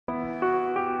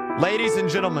Ladies and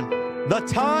gentlemen, the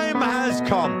time has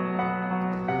come.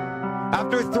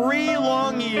 After 3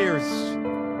 long years,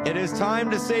 it is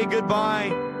time to say goodbye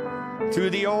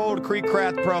to the old Kreek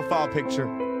profile picture.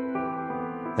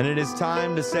 And it is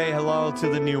time to say hello to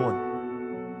the new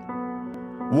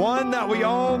one. One that we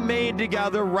all made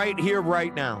together right here,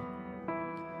 right now.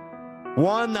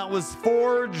 One that was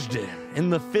forged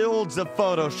in the fields of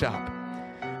Photoshop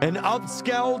and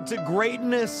upscaled to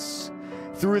greatness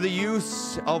through the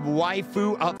use of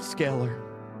waifu upscaler.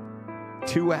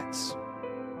 2x.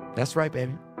 That's right,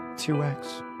 baby.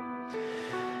 2x.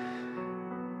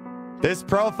 This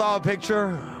profile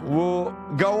picture will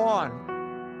go on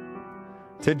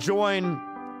to join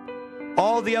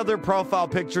all the other profile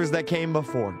pictures that came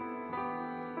before.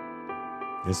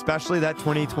 Especially that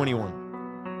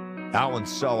 2021. That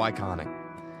one's so iconic.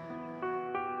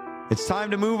 It's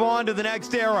time to move on to the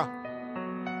next era.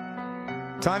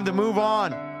 Time to move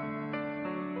on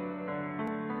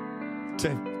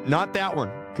to not that one,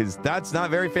 because that's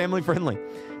not very family friendly.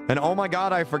 And oh my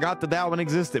God, I forgot that that one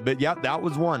existed. But yeah, that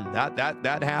was one.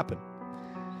 That happened.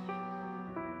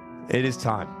 It is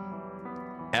time.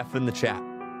 F in the chat.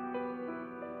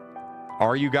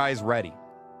 Are you guys ready?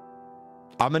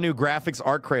 I'm a new graphics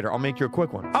art creator. I'll make you a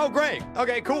quick one. Oh, great.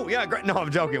 Okay, cool. Yeah, great. No,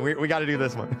 I'm joking. We got to do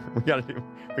this one. We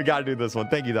got to do this one.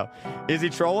 Thank you, though. Is he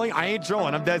trolling? I ain't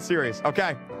trolling. I'm dead serious.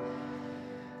 Okay.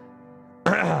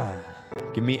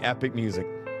 Give me epic music.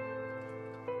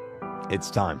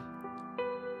 It's time.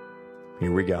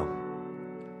 Here we go.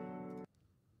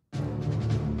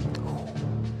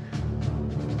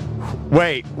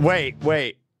 Wait.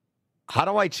 How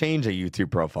do I change a YouTube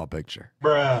profile picture?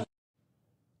 Bruh.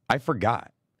 I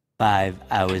forgot. 5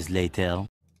 hours later.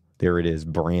 There it is.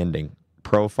 Branding.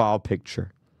 Profile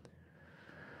picture.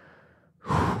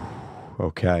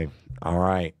 Okay. All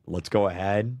right. Let's go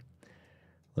ahead.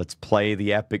 Let's play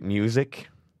the epic music.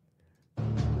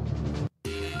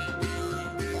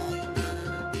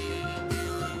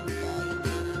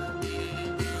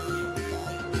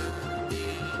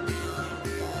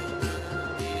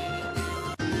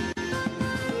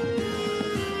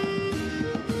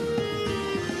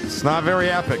 It's not very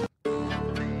epic.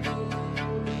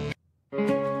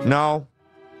 No.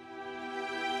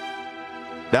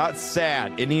 That's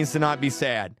sad. It needs to not be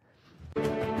sad.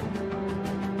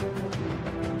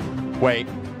 Wait.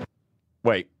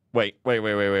 5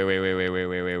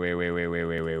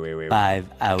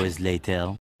 hours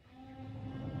later.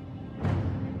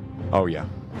 Oh, yeah.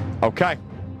 Okay.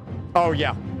 Oh,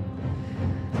 yeah.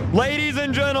 Ladies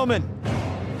and gentlemen,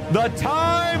 the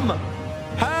time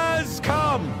has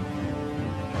come.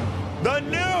 The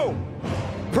new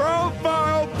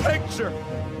profile picture.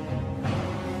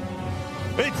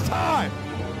 It's time.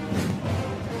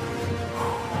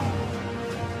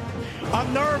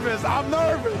 I'm nervous.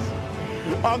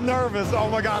 Oh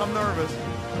my God, I'm nervous.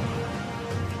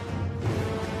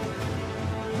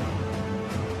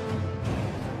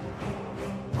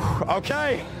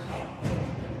 Okay.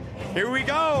 Here we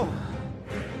go.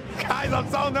 Guys, I'm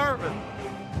so nervous.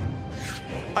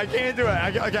 I can't do it.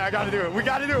 Okay, I gotta do it. We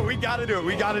gotta do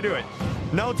it.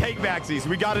 No take backsies.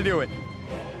 We gotta do it.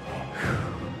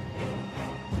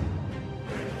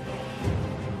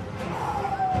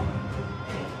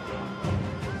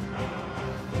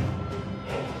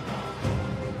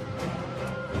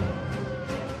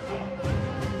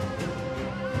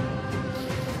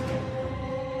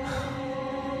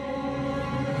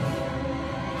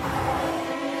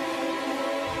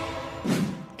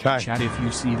 Okay. Chat, if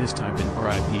you see this, type in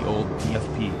RIP old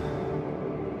PFP.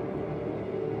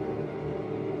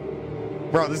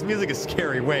 Bro, this music is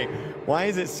scary. Wait, why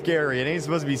is it scary? It ain't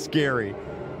supposed to be scary.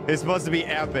 It's supposed to be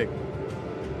epic.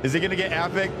 Is it gonna get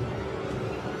epic?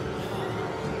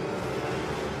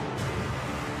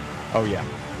 Oh yeah.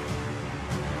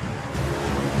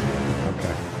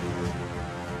 Okay.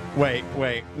 Wait.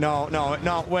 No,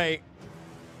 wait.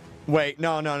 Wait,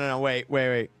 no. Wait.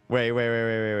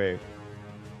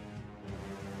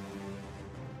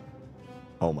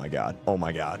 Oh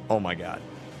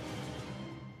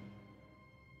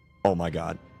my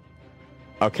God.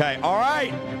 Okay, all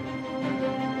right.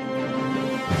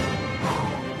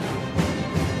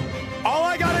 All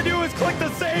I gotta do is click the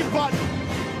save button.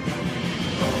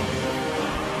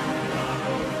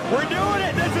 We're doing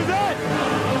it. This is it.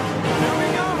 Here we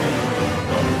go.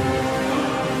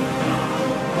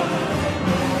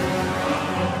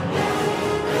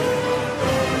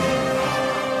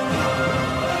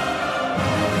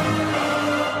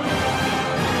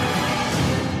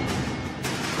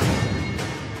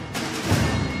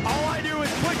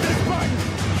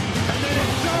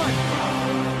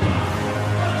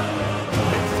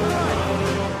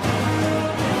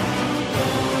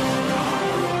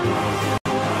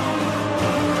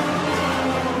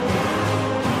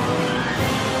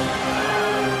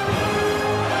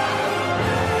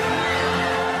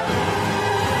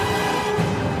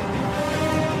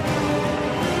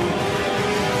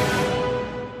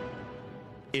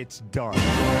 It's done.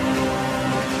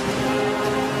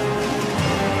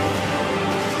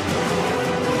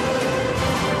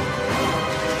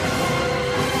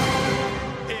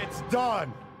 It's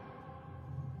done.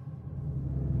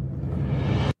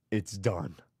 It's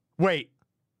done. Wait.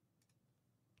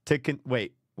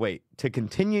 Wait. To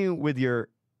continue with your...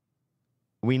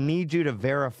 We need you to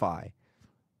verify.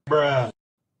 Bruh.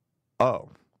 Oh,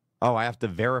 I have to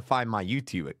verify my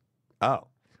YouTube. Oh.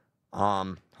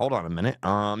 Hold on a minute.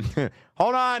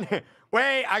 Hold on.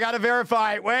 Wait, I gotta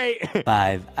verify. Wait.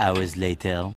 5 hours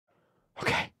later.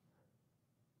 Okay.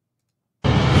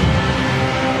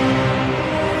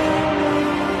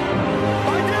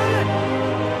 I did it!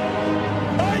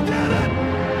 I did it!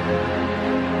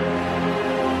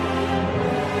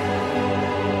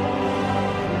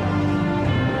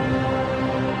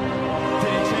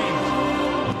 Did it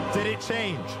change? Did it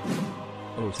change?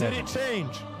 Oh, Did it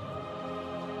change?